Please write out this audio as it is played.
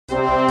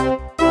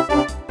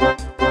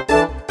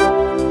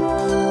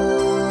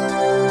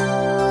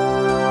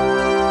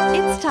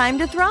time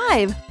to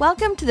thrive.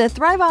 Welcome to the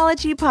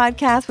Thriveology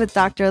Podcast with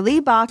Dr.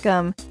 Lee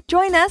Baucom.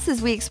 Join us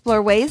as we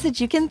explore ways that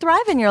you can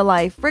thrive in your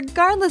life,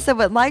 regardless of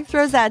what life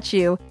throws at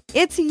you.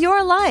 It's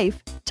your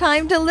life.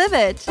 Time to live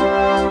it.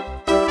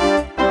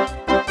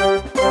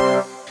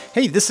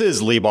 Hey, this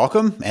is Lee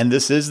Baucom, and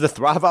this is the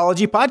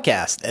Thriveology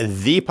Podcast,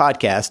 the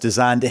podcast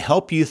designed to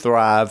help you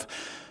thrive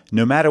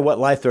no matter what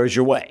life throws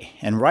your way.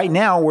 And right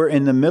now, we're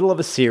in the middle of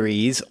a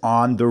series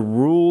on the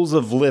rules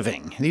of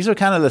living. These are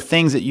kind of the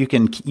things that you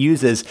can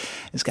use as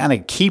kind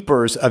of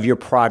keepers of your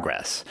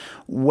progress,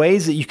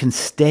 ways that you can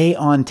stay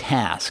on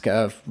task.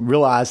 I've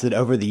realized that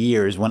over the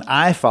years, when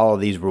I follow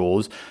these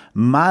rules,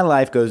 my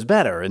life goes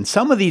better. And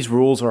some of these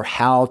rules are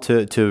how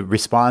to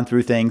respond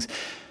through things.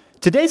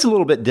 Today's a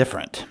little bit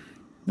different.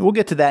 We'll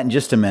get to that in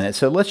just a minute.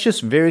 So let's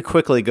just very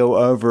quickly go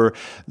over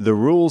the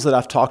rules that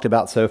I've talked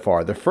about so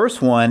far. The first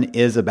one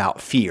is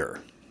about fear.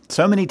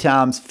 So many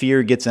times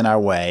fear gets in our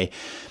way.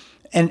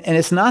 And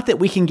it's not that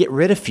we can get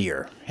rid of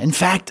fear. In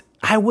fact,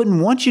 I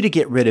wouldn't want you to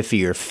get rid of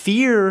fear.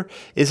 Fear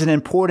is an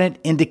important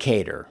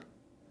indicator.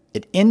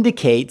 It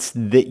indicates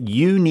that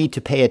you need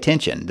to pay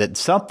attention, that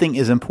something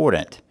is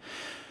important.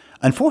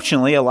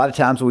 Unfortunately, a lot of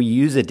times we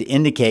use it to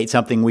indicate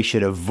something we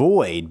should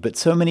avoid, but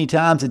so many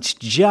times it's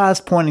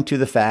just pointing to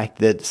the fact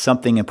that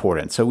something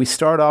important. So we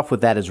start off with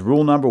that as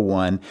rule number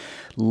one: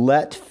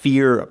 let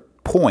fear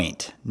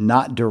point,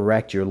 not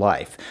direct your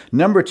life.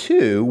 Number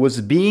two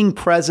was being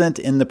present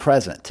in the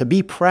present, to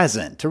be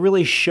present, to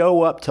really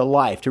show up to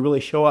life, to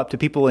really show up to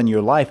people in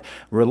your life,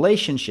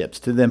 relationships,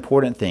 to the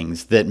important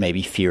things that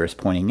maybe fear is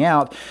pointing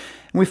out.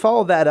 And we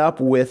follow that up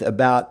with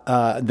about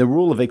the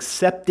rule of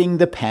accepting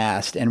the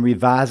past and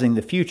revising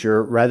the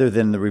future rather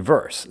than the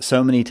reverse.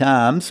 So many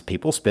times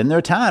people spend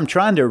their time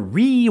trying to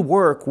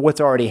rework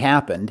what's already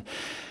happened,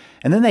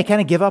 and then they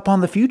kind of give up on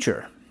the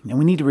future. And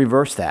we need to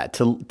reverse that,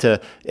 to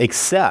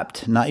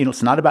accept,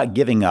 it's not about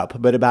giving up,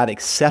 but about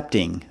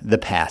accepting the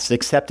past,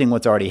 accepting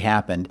what's already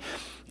happened,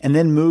 and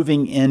then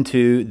moving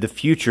into the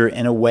future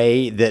in a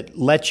way that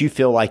lets you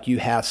feel like you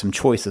have some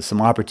choices,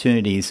 some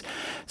opportunities,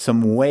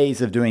 some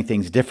ways of doing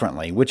things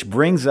differently, which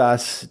brings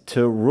us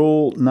to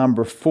rule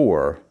number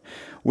 4,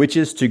 which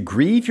is to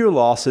grieve your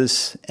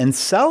losses and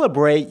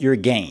celebrate your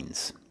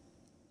gains.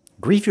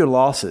 Grieve your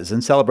losses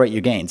and celebrate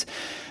your gains.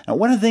 Now,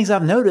 one of the things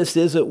I've noticed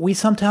is that we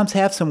sometimes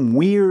have some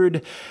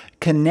weird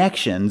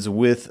connections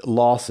with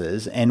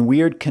losses and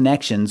weird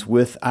connections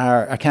with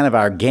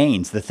our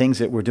gains, the things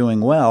that we're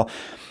doing well.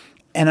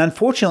 And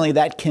unfortunately,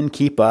 that can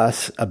keep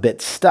us a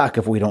bit stuck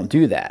if we don't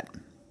do that.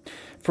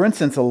 For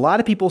instance, a lot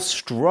of people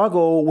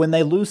struggle when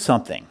they lose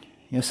something.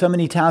 So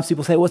many times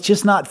people say, well, it's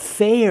just not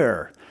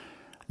fair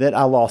that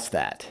I lost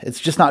that. It's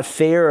just not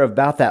fair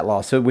about that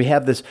loss. So we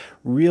have this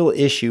real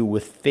issue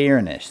with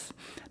fairness.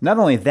 Not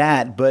only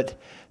that,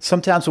 but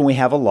sometimes when we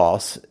have a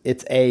loss,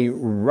 it's a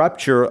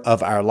rupture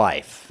of our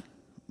life.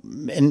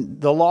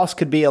 And the loss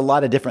could be a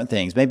lot of different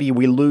things. Maybe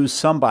we lose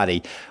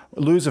somebody,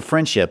 lose a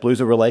friendship,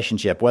 lose a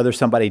relationship, whether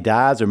somebody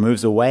dies or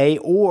moves away,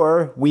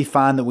 or we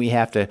find that we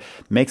have to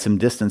make some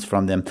distance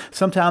from them.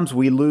 Sometimes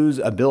we lose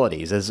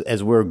abilities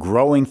as we're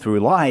growing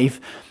through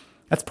life.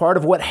 That's part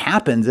of what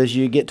happens as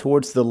you get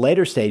towards the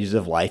later stages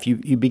of life.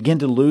 You begin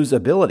to lose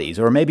abilities,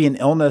 or maybe an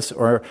illness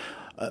or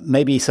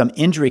maybe some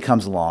injury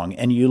comes along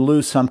and you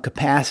lose some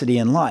capacity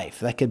in life.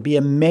 That could be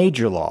a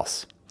major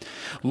loss.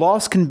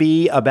 Loss can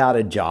be about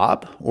a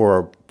job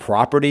or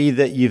property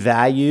that you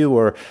value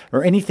or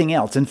anything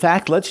else. In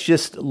fact, let's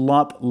just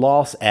lump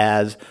loss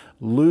as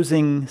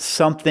losing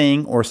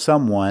something or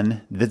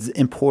someone that's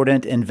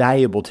important and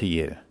valuable to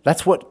you.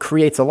 That's what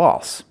creates a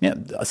loss.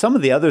 Some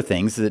of the other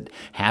things that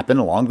happen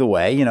along the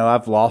way,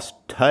 I've lost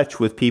touch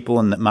with people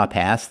in my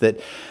past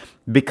that,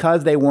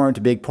 because they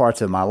weren't big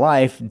parts of my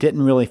life,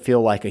 didn't really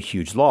feel like a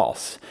huge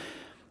loss.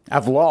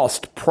 I've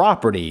lost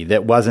property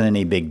that wasn't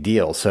any big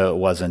deal, so it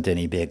wasn't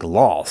any big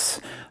loss.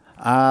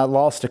 I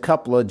lost a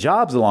couple of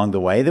jobs along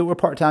the way that were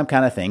part-time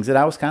kind of things that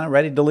I was kind of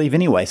ready to leave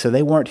anyway, so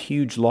they weren't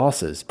huge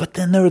losses. But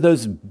then there are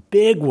those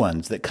big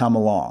ones that come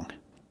along.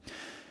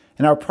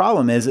 And our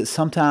problem is that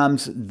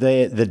sometimes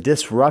the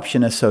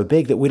disruption is so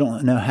big that we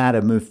don't know how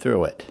to move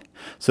through it.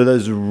 So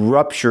those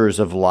ruptures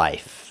of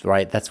life,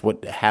 right? That's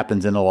what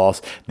happens in a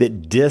loss,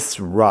 that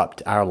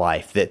disrupt our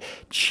life, that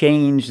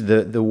change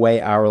the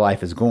way our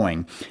life is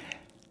going.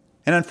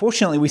 And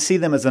unfortunately, we see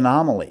them as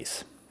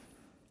anomalies.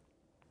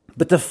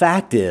 But the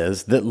fact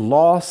is that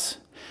loss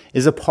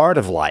is a part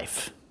of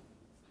life.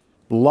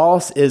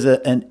 Loss is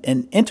an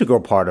integral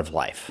part of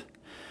life.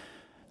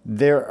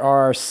 There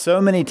are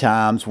so many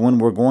times when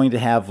we're going to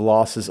have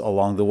losses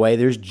along the way.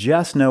 There's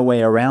just no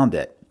way around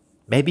it.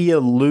 Maybe you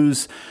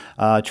lose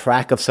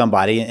track of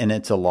somebody and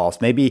it's a loss.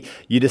 Maybe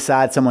you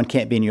decide someone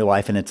can't be in your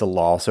life and it's a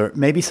loss. Or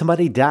maybe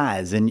somebody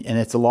dies and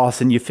it's a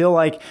loss and you feel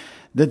like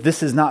that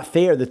this is not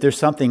fair, that there's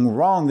something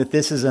wrong, that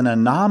this is an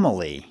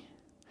anomaly.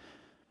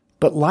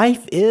 But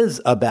life is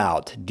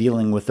about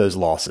dealing with those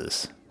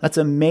losses. That's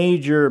a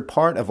major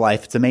part of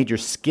life. It's a major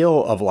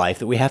skill of life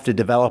that we have to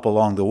develop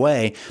along the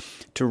way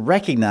to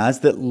recognize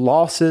that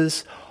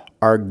losses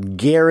are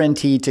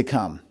guaranteed to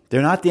come.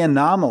 They're not the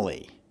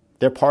anomaly.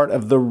 They're part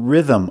of the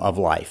rhythm of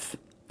life.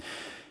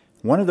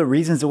 One of the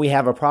reasons that we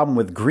have a problem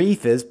with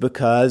grief is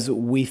because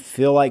we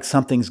feel like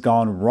something's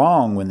gone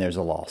wrong when there's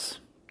a loss.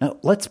 Now,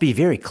 let's be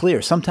very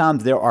clear.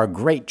 Sometimes there are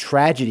great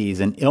tragedies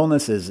and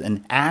illnesses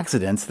and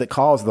accidents that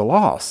cause the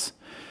loss.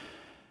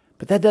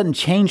 But that doesn't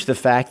change the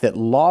fact that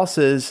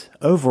losses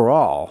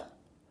overall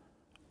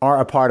are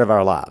a part of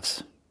our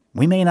lives.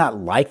 We may not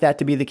like that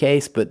to be the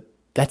case, but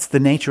that's the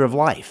nature of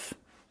life.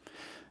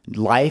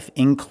 Life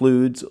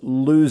includes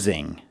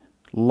losing,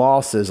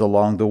 losses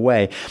along the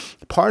way.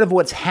 Part of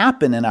what's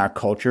happened in our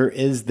culture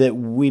is that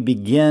we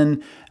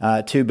begin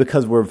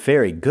because we're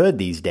very good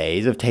these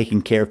days of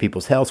taking care of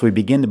people's health, we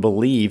begin to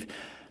believe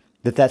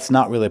that that's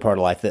not really a part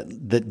of life,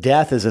 that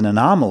death is an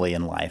anomaly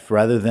in life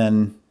rather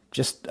than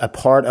just a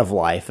part of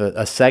life,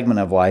 a segment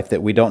of life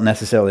that we don't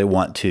necessarily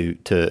want to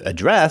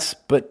address,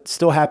 but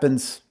still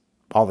happens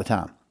all the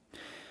time.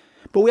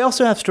 But we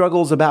also have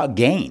struggles about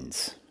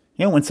gains.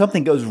 When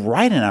something goes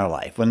right in our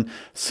life, when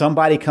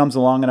somebody comes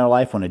along in our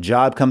life, when a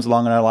job comes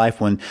along in our life,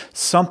 when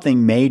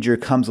something major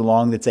comes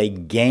along that's a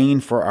gain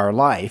for our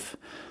life,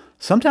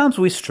 sometimes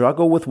we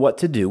struggle with what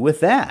to do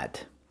with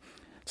that.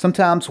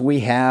 Sometimes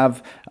we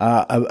have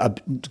a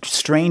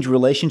strange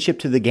relationship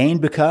to the gain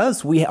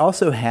because we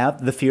also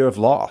have the fear of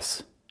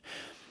loss.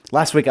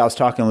 Last week I was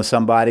talking with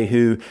somebody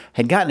who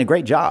had gotten a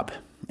great job.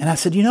 And I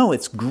said,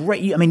 it's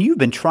great. You've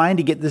been trying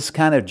to get this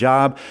kind of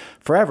job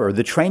forever.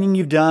 The training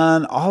you've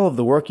done, all of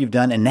the work you've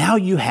done, and now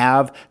you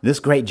have this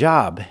great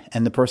job.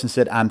 And the person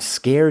said, I'm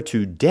scared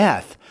to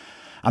death.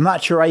 I'm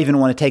not sure I even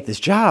want to take this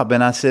job.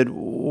 And I said,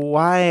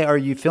 why are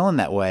you feeling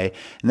that way?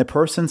 And the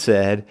person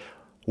said,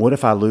 what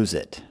if I lose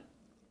it?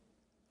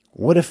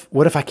 What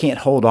if I can't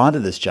hold on to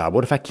this job?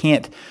 What if I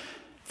can't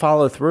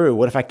follow through?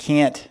 What if I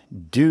can't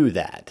do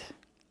that?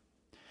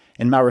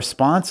 And my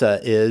response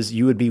is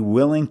you would be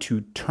willing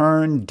to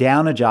turn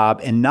down a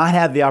job and not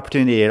have the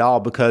opportunity at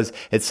all because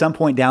at some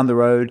point down the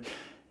road,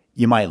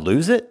 you might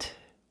lose it.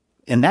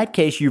 In that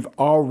case, you've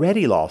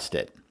already lost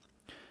it.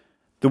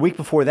 The week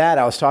before that,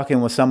 I was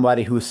talking with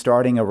somebody who was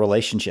starting a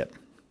relationship.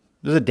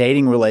 It was a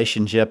dating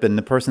relationship, and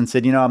the person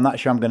said, I'm not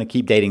sure I'm going to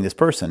keep dating this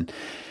person.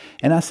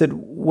 And I said,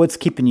 what's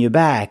keeping you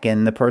back?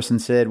 And the person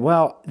said,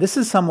 well, this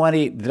is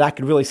somebody that I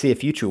could really see a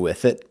future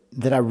with,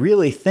 that I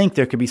really think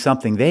there could be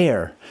something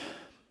there.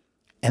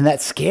 And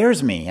that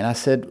scares me. And I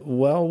said,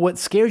 well, what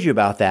scares you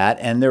about that?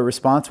 And their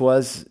response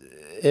was,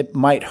 it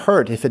might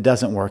hurt if it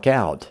doesn't work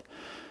out.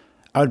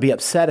 I would be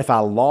upset if I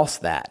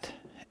lost that.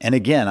 And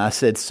again, I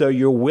said, so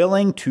you're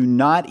willing to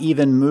not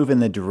even move in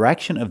the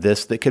direction of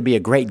this that could be a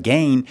great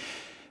gain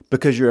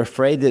because you're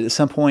afraid that at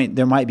some point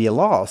there might be a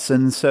loss.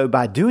 And so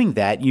by doing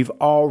that, you've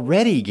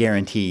already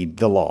guaranteed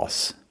the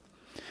loss.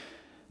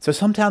 So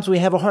sometimes we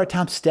have a hard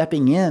time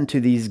stepping into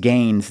these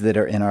gains that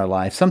are in our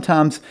life.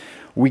 Sometimes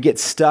we get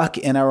stuck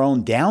in our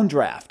own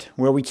downdraft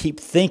where we keep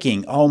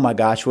thinking, oh my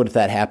gosh, what if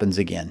that happens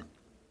again?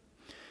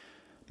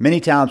 Many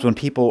times when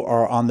people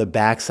are on the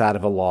backside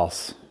of a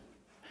loss,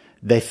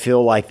 they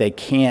feel like they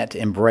can't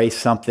embrace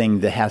something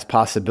that has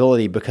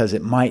possibility because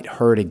it might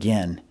hurt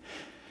again.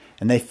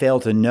 And they fail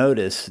to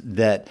notice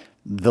that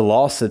the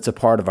loss that's a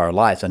part of our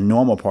lives, a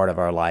normal part of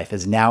our life,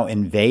 has now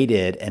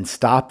invaded and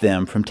stopped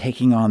them from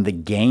taking on the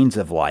gains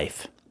of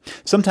life.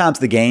 Sometimes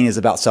the gain is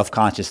about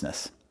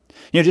self-consciousness.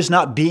 Just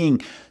not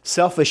being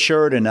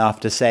self-assured enough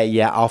to say,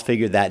 yeah, I'll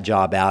figure that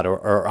job out,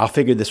 or I'll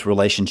figure this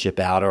relationship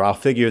out, or I'll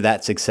figure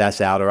that success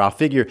out, or I'll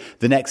figure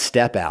the next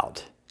step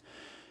out.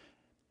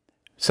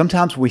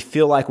 Sometimes we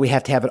feel like we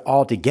have to have it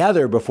all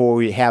together before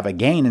we have a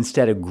gain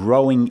instead of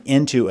growing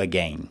into a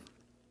gain.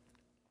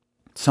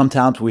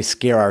 Sometimes we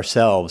scare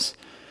ourselves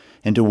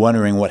into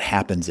wondering what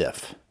happens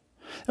if.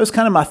 That was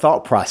kind of my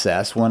thought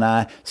process when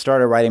I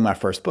started writing my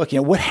first book.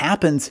 What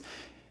happens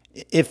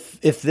if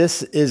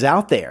this is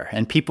out there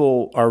and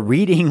people are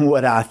reading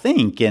what I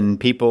think and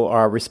people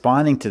are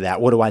responding to that?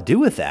 What do I do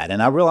with that?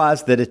 And I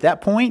realized that at that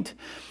point,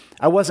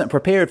 I wasn't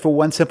prepared for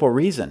one simple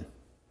reason.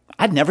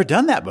 I'd never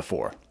done that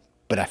before,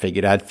 but I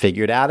figured I'd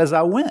figure it out as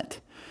I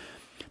went.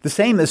 The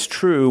same is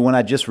true when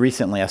I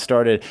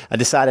decided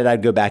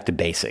I'd go back to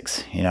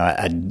basics.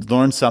 I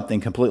learned something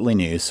completely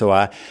new. So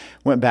I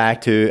went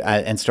back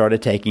and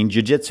started taking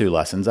jiu-jitsu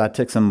lessons. I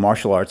took some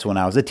martial arts when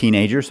I was a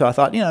teenager. So I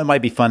thought, it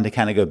might be fun to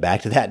kind of go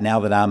back to that now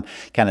that I'm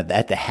kind of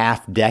at the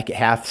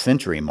half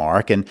century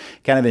mark and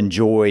kind of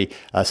enjoy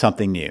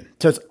something new.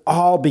 So it's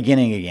all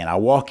beginning again. I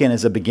walk in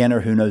as a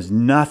beginner who knows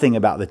nothing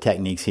about the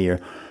techniques here.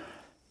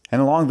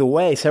 And along the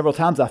way, several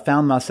times I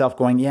found myself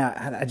going,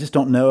 I just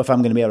don't know if I'm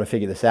going to be able to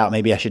figure this out.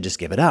 Maybe I should just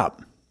give it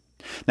up.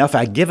 Now, if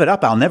I give it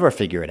up, I'll never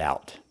figure it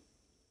out.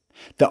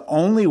 The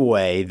only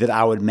way that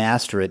I would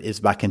master it is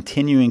by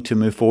continuing to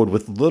move forward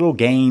with little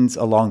gains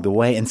along the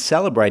way and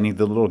celebrating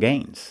the little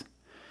gains.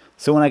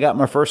 So when I got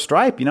my first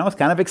stripe, I was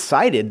kind of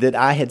excited that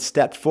I had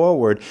stepped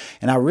forward,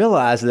 and I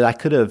realized that I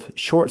could have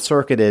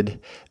short-circuited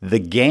the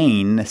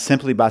gain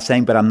simply by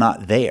saying, but I'm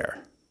not there.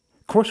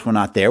 Of course, we're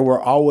not there. We're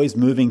always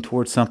moving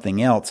towards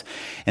something else.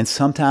 And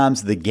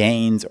sometimes the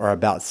gains are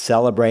about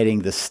celebrating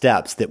the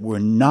steps that we're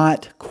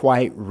not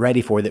quite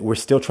ready for, that we're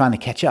still trying to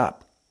catch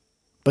up.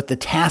 But the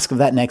task of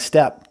that next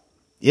step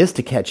is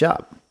to catch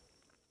up.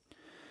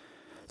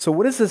 So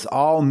what does this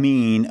all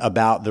mean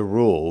about the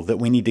rule that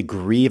we need to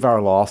grieve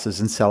our losses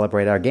and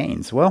celebrate our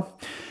gains? Well,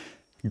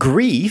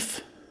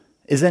 grief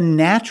is a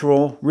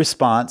natural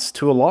response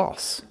to a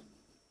loss.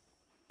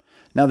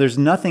 Now, there's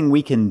nothing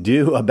we can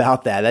do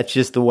about that. That's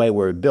just the way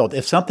we're built.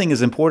 If something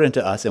is important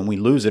to us and we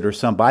lose it, or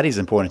somebody's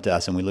important to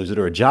us and we lose it,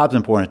 or a job's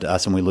important to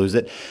us and we lose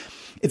it,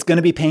 it's going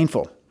to be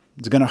painful.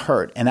 It's going to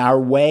hurt. And our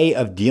way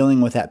of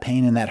dealing with that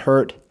pain and that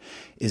hurt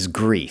is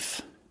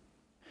grief.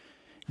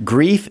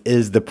 Grief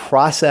is the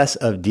process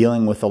of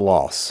dealing with a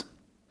loss.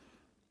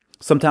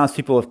 Sometimes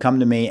people have come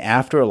to me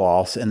after a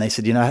loss and they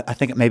said, I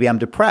think maybe I'm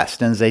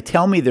depressed. And as they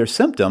tell me their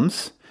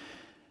symptoms,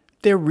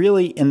 they're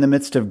really in the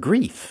midst of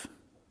grief,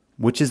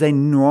 which is a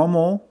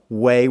normal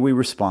way we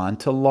respond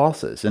to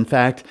losses. In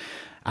fact,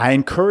 I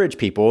encourage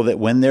people that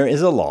when there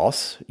is a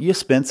loss, you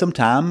spend some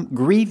time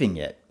grieving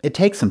it. It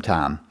takes some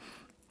time.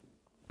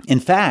 In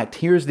fact,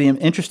 here's the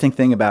interesting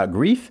thing about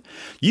grief.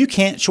 You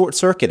can't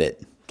short-circuit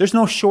it. There's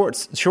no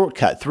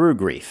shortcut through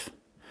grief.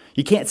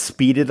 You can't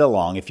speed it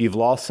along. If you've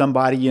lost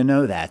somebody, you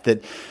know that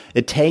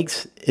it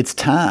takes its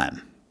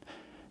time.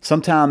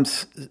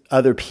 Sometimes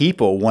other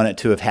people want it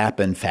to have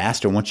happened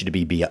faster, want you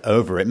to be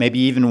over it, maybe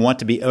even want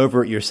to be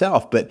over it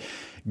yourself. But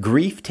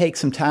grief takes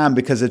some time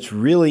because it's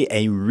really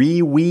a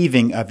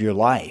reweaving of your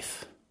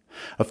life,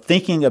 of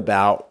thinking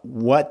about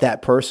what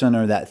that person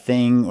or that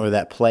thing or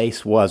that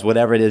place was,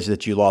 whatever it is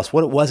that you lost,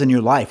 what it was in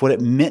your life, what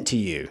it meant to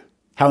you,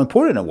 how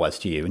important it was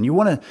to you. And you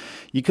want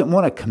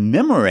to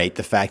commemorate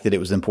the fact that it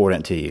was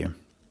important to you.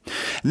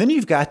 And then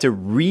you've got to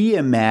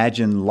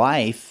reimagine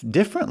life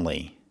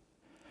differently,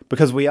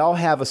 because we all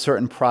have a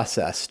certain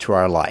process to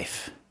our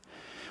life.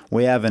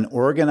 We have an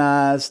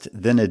organized,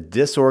 then a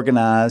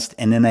disorganized,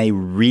 and then a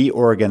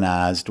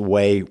reorganized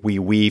way we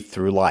weave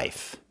through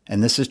life.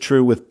 And this is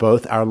true with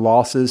both our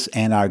losses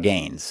and our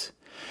gains.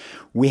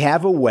 We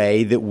have a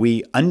way that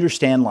we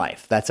understand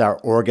life. That's our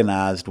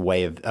organized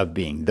way of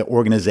being, the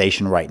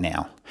organization right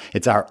now.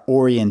 It's our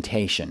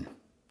orientation.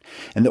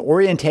 And the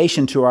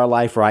orientation to our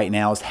life right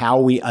now is how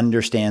we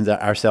understand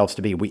ourselves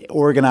to be. We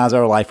organize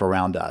our life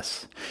around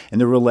us and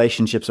the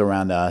relationships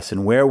around us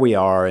and where we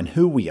are and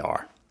who we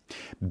are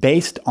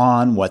based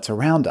on what's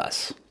around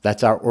us.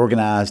 That's our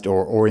organized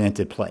or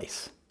oriented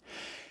place.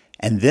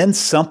 And then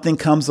something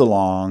comes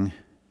along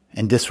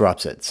and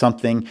disrupts it.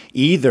 Something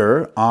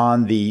either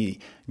on the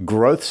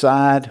growth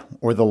side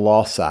or the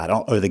loss side,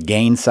 or the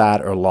gain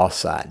side or loss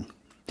side.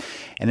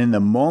 And in the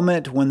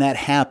moment when that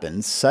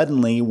happens,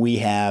 suddenly we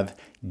have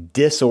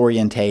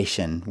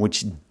disorientation,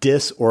 which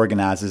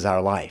disorganizes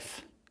our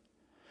life.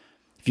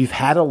 If you've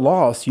had a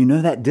loss, you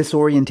know that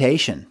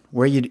disorientation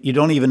where you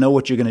don't even know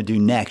what you're going to do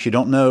next. You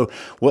don't know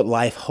what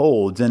life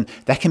holds. And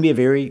that can be a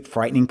very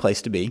frightening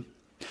place to be.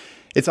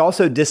 It's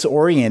also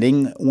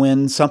disorienting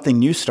when something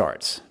new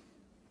starts.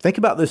 Think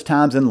about those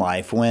times in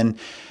life when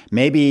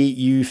maybe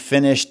you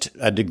finished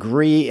a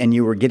degree and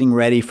you were getting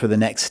ready for the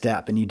next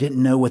step and you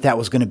didn't know what that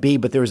was going to be,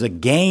 but there was a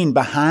gain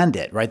behind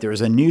it, right? There was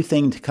a new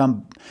thing to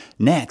come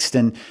next,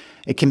 and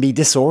it can be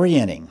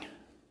disorienting.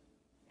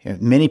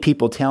 Many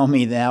people tell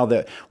me now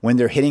that when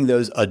they're hitting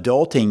those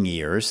adulting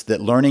years,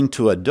 that learning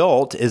to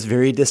adult is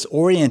very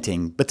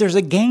disorienting, but there's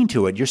a gain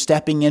to it. You're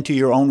stepping into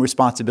your own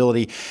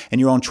responsibility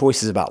and your own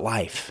choices about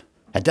life.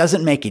 That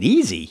doesn't make it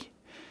easy.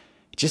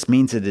 It just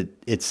means that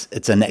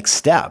it's a next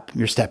step.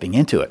 You're stepping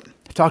into it.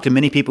 I've talked to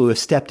many people who have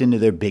stepped into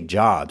their big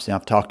jobs.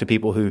 I've talked to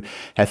people who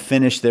have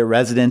finished their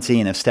residency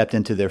and have stepped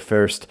into their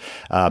first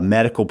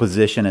medical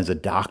position as a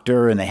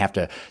doctor, and they have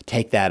to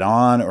take that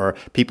on, or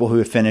people who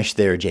have finished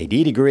their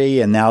JD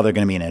degree and now they're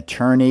going to be an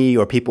attorney,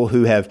 or people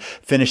who have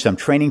finished some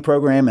training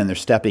program and they're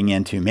stepping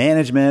into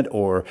management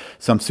or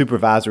some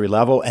supervisory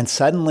level, and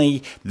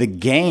suddenly the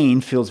gain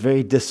feels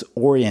very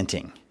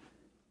disorienting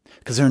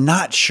because they're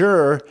not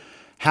sure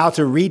how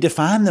to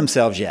redefine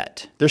themselves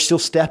yet. They're still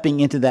stepping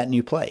into that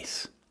new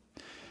place.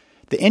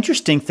 The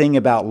interesting thing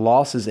about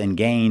losses and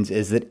gains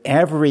is that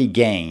every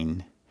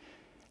gain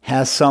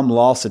has some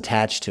loss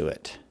attached to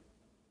it.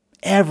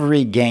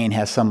 Every gain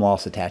has some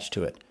loss attached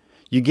to it.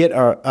 You get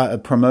a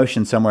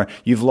promotion somewhere,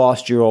 you've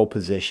lost your old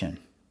position.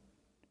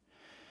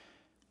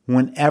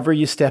 Whenever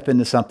you step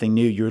into something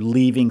new, you're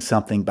leaving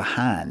something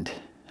behind.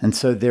 And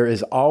so there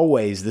is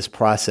always this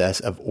process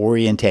of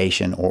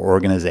orientation or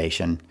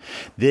organization,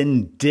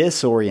 then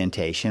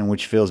disorientation,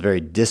 which feels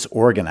very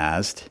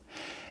disorganized,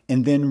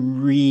 and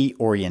then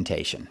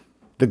reorientation.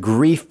 The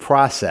grief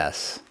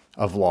process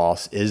of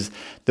loss is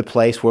the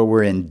place where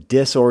we're in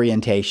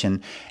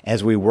disorientation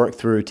as we work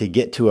through to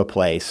get to a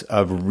place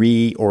of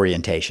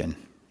reorientation.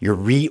 You're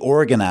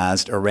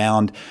reorganized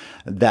around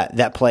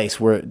that place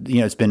where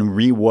it's been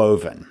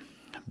rewoven.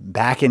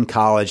 Back in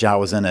college, I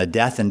was in a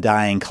death and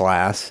dying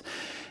class.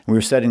 We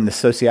were studying the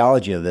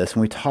sociology of this,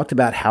 and we talked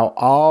about how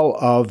all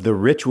of the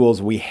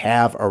rituals we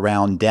have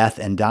around death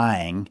and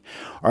dying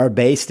are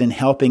based in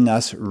helping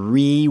us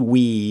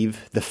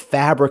reweave the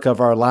fabric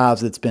of our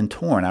lives that's been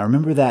torn. I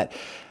remember that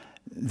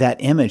that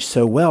image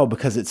so well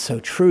because it's so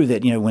true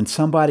that, when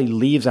somebody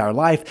leaves our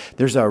life,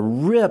 there's a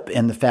rip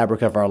in the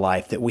fabric of our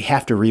life that we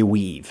have to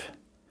reweave,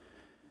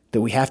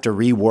 that we have to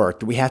rework,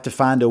 that we have to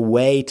find a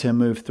way to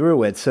move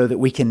through it so that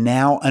we can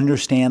now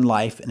understand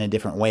life in a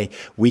different way.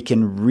 We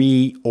can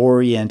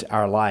reorient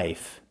our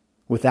life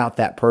without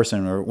that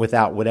person or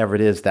without whatever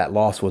it is that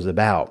loss was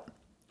about.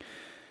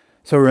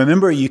 So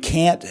remember, you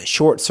can't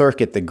short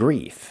circuit the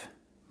grief,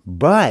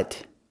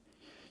 but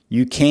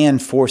you can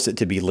force it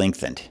to be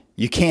lengthened.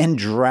 You can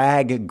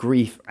drag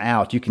grief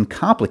out. You can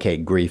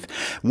complicate grief.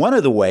 One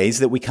of the ways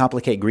that we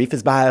complicate grief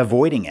is by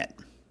avoiding it.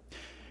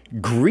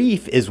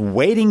 Grief is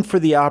waiting for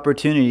the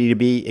opportunity to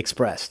be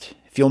expressed.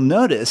 If you'll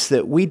notice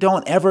that we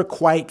don't ever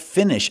quite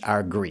finish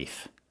our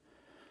grief.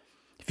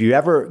 If you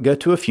ever go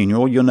to a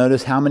funeral, you'll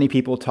notice how many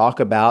people talk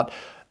about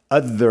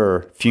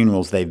other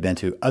funerals they've been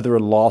to, other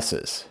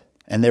losses.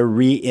 And they're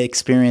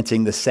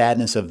re-experiencing the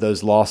sadness of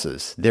those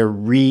losses. They're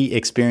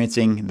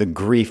re-experiencing the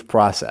grief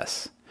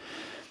process.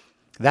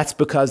 That's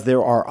because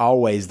there are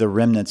always the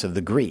remnants of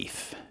the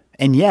grief.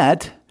 And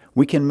yet,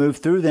 we can move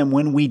through them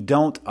when we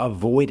don't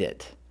avoid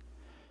it.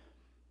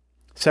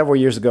 Several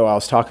years ago, I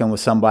was talking with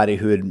somebody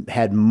who had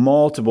had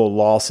multiple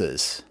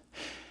losses.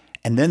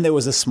 And then there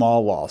was a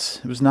small loss.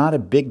 It was not a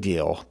big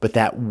deal, but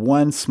that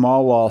one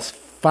small loss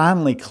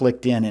finally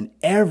clicked in and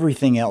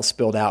everything else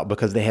spilled out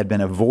because they had been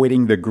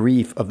avoiding the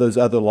grief of those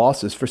other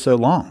losses for so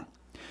long.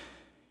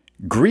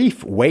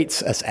 Grief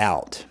waits us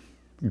out.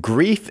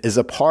 Grief is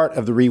a part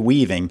of the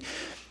reweaving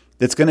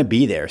that's going to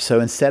be there. So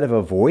instead of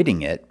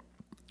avoiding it,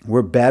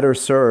 we're better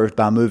served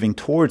by moving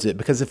towards it,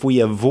 because if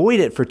we avoid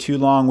it for too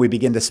long, we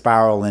begin to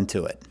spiral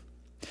into it.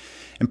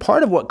 And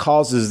part of what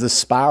causes the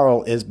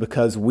spiral is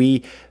because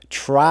we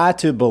try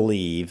to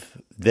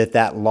believe that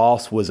that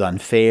loss was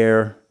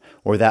unfair,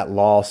 or that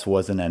loss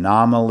was an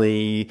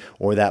anomaly,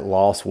 or that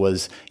loss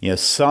was,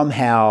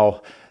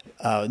 somehow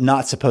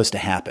not supposed to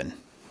happen.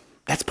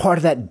 That's part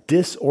of that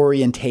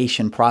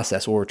disorientation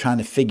process where we're trying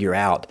to figure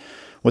out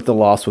what the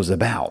loss was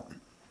about.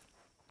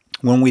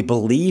 When we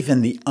believe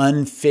in the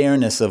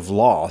unfairness of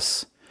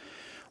loss,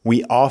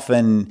 we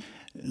often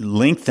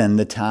lengthen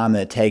the time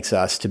that it takes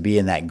us to be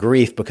in that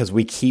grief because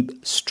we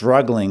keep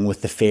struggling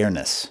with the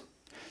fairness.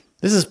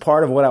 This is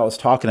part of what I was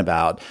talking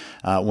about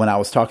when I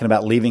was talking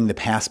about leaving the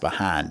past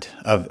behind,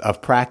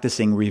 of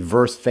practicing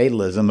reverse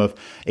fatalism, of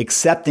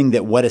accepting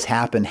that what has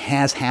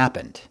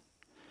happened.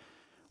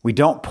 We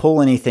don't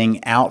pull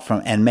anything out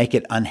from and make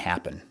it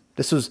unhappen.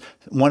 This was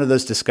one of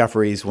those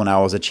discoveries when I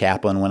was a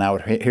chaplain, when I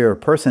would hear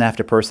person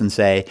after person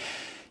say,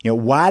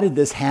 why did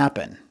this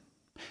happen?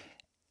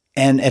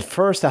 And at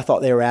first I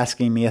thought they were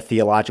asking me a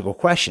theological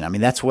question. I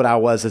mean, that's what I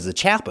was as a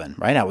chaplain,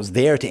 right? I was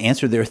there to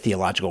answer their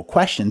theological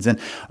questions. And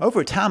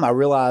over time, I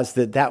realized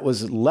that that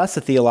was less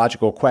a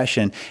theological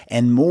question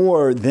and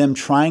more them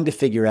trying to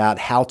figure out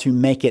how to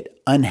make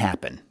it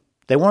unhappen.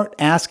 They weren't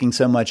asking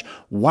so much,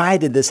 why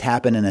did this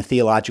happen in a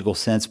theological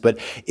sense, but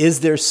is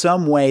there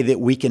some way that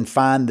we can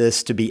find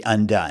this to be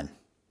undone?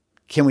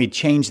 Can we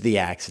change the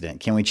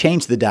accident? Can we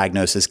change the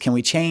diagnosis? Can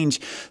we change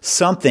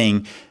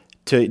something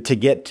to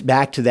get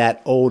back to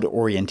that old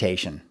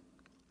orientation?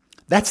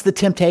 That's the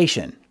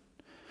temptation.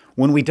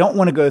 When we don't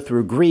want to go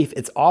through grief,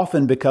 it's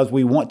often because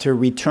we want to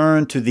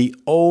return to the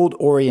old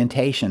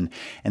orientation.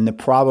 And the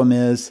problem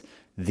is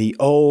the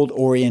old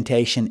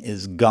orientation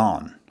is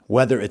gone.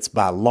 Whether it's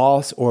by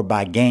loss or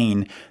by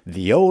gain,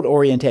 the old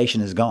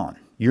orientation is gone.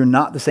 You're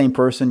not the same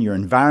person. Your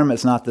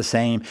environment's not the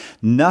same.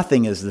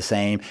 Nothing is the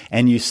same.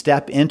 And you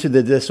step into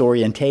the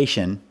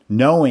disorientation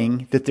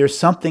knowing that there's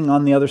something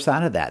on the other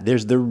side of that.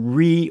 There's the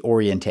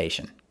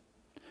reorientation.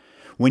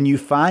 When you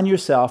find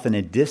yourself in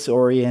a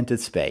disoriented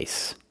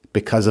space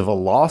because of a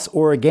loss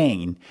or a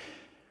gain,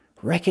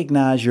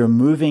 recognize you're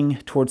moving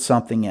towards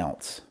something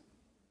else.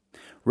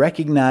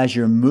 Recognize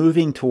you're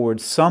moving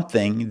towards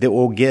something that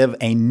will give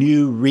a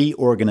new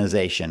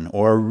reorganization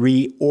or a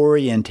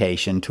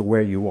reorientation to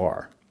where you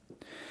are.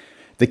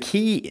 The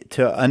key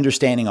to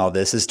understanding all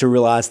this is to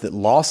realize that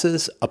loss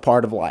is a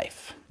part of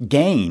life.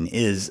 Gain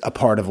is a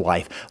part of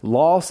life.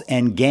 Loss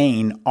and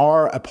gain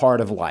are a part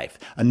of life,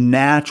 a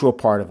natural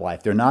part of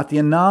life. They're not the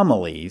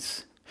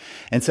anomalies.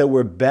 And so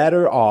we're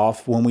better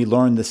off when we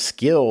learn the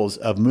skills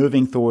of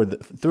moving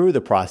through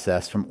the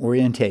process from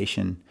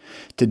orientation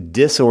to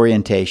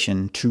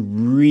disorientation to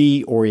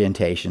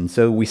reorientation.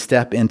 So we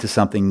step into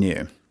something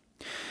new.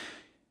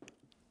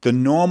 The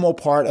normal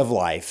part of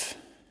life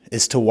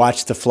is to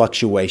watch the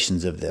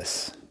fluctuations of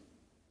this.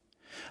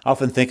 I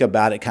often think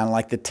about it kind of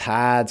like the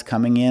tides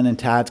coming in and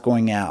tides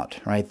going out,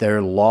 right? There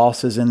are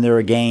losses and there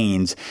are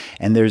gains,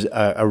 and there's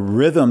a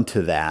rhythm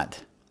to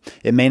that.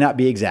 It may not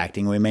be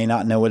exacting. We may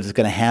not know what is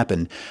going to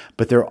happen,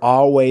 but there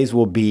always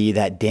will be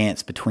that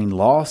dance between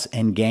loss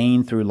and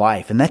gain through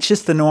life. And that's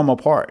just the normal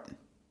part.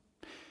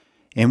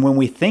 And when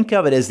we think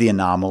of it as the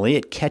anomaly,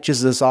 it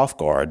catches us off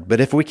guard.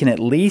 But if we can at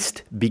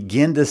least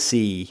begin to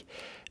see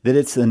that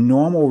it's the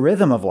normal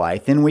rhythm of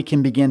life, then we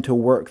can begin to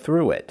work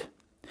through it.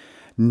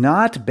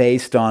 Not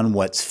based on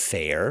what's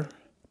fair,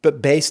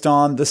 but based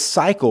on the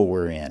cycle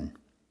we're in.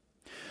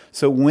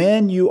 So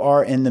when you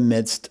are in the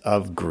midst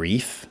of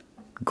grief,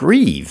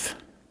 grieve.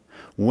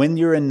 When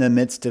you're in the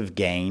midst of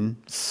gain,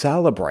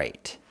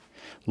 celebrate.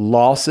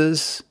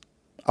 Losses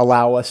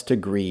allow us to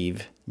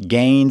grieve.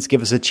 Gains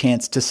give us a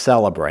chance to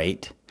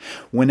celebrate.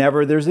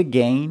 Whenever there's a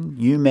gain,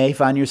 you may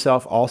find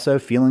yourself also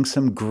feeling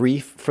some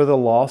grief for the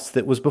loss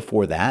that was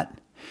before that.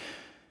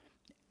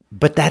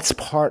 But that's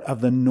part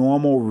of the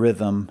normal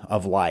rhythm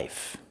of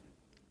life.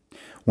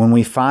 When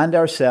we find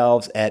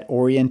ourselves at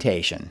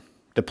orientation,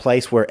 the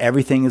place where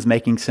everything is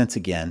making sense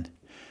again,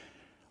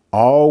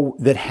 all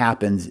that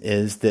happens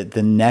is that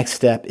the next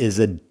step is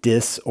a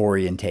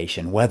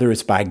disorientation, whether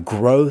it's by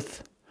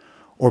growth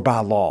or by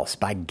loss,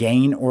 by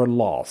gain or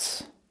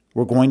loss.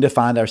 We're going to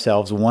find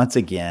ourselves once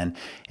again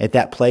at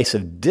that place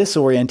of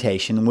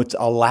disorientation, which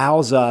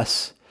allows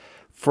us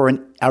for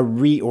a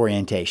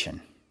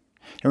reorientation.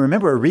 And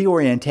remember, a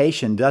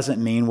reorientation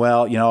doesn't mean,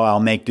 well, I'll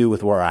make do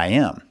with where I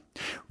am.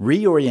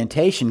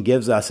 Reorientation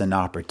gives us an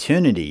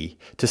opportunity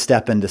to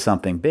step into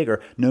something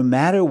bigger, no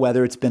matter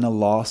whether it's been a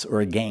loss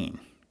or a gain.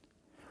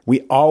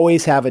 We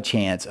always have a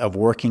chance of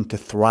working to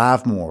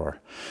thrive more,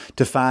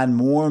 to find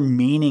more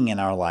meaning in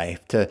our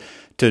life, to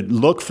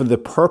look for the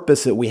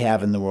purpose that we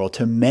have in the world,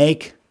 to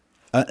make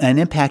an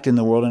impact in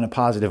the world in a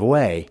positive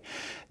way.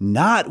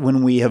 Not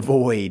when we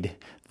avoid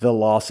the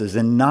losses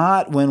and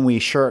not when we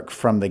shirk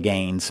from the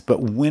gains,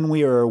 but when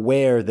we are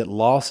aware that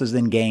losses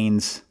and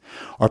gains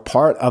are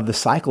part of the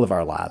cycle of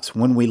our lives.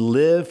 When we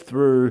live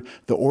through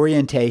the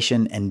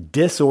orientation and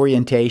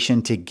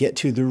disorientation to get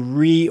to the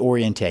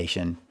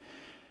reorientation,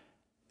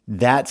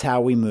 that's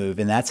how we move,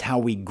 and that's how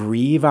we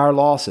grieve our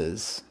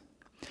losses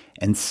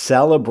and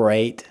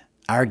celebrate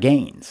our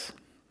gains.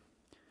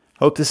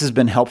 Hope this has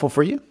been helpful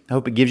for you. I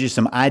hope it gives you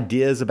some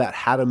ideas about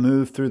how to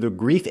move through the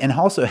grief and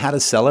also how to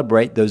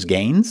celebrate those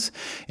gains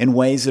in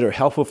ways that are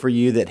helpful for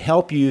you, that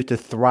help you to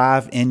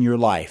thrive in your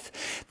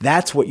life.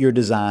 That's what you're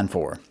designed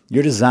for.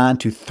 You're designed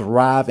to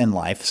thrive in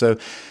life. So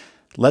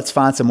let's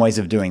find some ways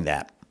of doing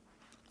that.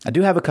 I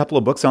do have a couple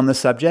of books on this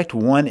subject.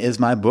 One is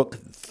my book,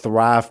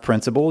 Thrive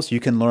Principles.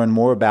 You can learn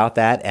more about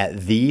that at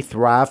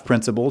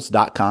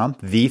thethriveprinciples.com,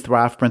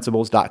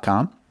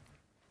 thethriveprinciples.com.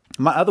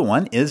 My other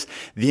one is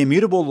The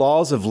Immutable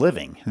Laws of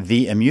Living.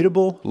 The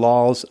Immutable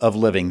Laws of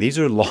Living. These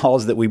are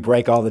laws that we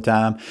break all the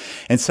time.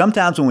 And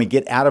sometimes when we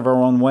get out of our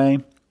own way,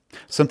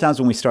 sometimes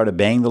when we start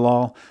obeying the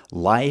law,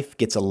 life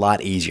gets a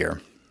lot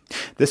easier.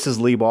 This is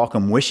Lee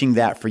Baucom wishing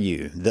that for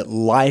you, that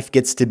life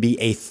gets to be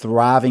a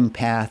thriving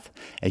path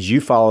as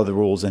you follow the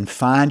rules and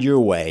find your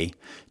way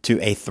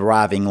to a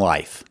thriving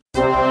life.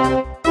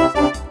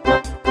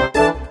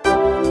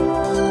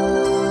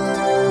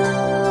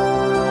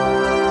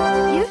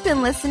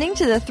 Listening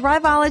to the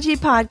Thriveology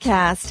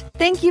podcast.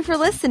 Thank you for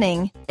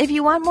listening. If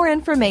you want more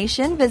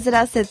information, visit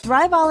us at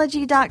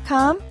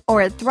thriveology.com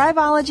or at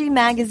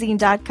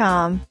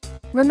thriveologymagazine.com.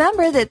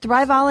 Remember that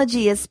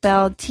Thriveology is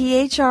spelled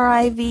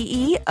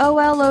Thriveology.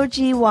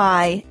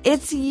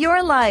 It's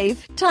your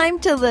life. Time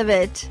to live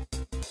it.